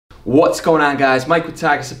What's going on, guys? Mike with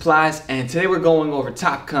Tiger Supplies, and today we're going over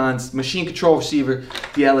Topcon's machine control receiver,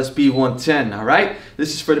 the LS-B110. Alright,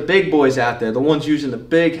 this is for the big boys out there, the ones using the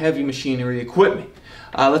big heavy machinery equipment.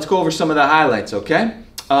 Let's go over some of the highlights, okay?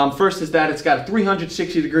 First is that it's got a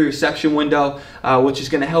 360-degree reception window, which is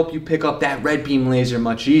going to help you pick up that red beam laser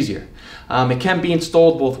much easier. It can be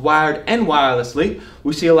installed both wired and wirelessly.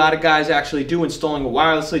 We see a lot of guys actually do installing it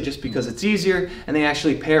wirelessly just because it's easier, and they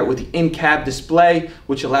actually pair it with the in-cab display,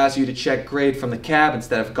 which allows you to check grade from the cab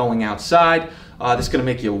instead of going outside. This is going to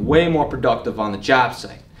make you way more productive on the job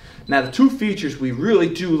site. Now, the two features we really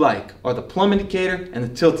do like are the plumb indicator and the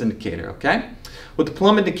tilt indicator, okay? What the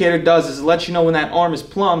plumb indicator does is it lets you know when that arm is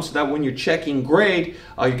plumb so that when you're checking grade,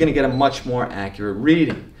 you're going to get a much more accurate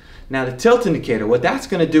reading. Now, the tilt indicator, what that's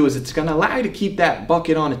going to do is it's going to allow you to keep that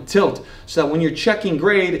bucket on a tilt so that when you're checking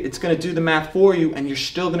grade, it's going to do the math for you and you're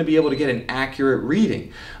still going to be able to get an accurate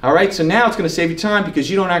reading. Alright, so now it's going to save you time because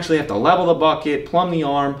you don't actually have to level the bucket, plumb the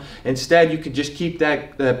arm. Instead, you can just keep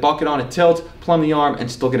that bucket on a tilt, plumb the arm, and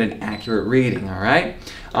still get an accurate reading. Alright,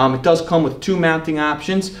 it does come with two mounting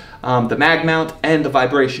options, the mag mount and the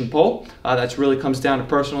vibration pole. That really comes down to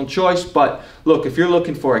personal choice, but look, if you're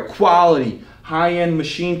looking for a quality, high-end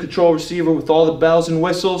machine control receiver with all the bells and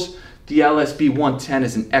whistles, the LS-B110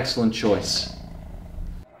 is an excellent choice.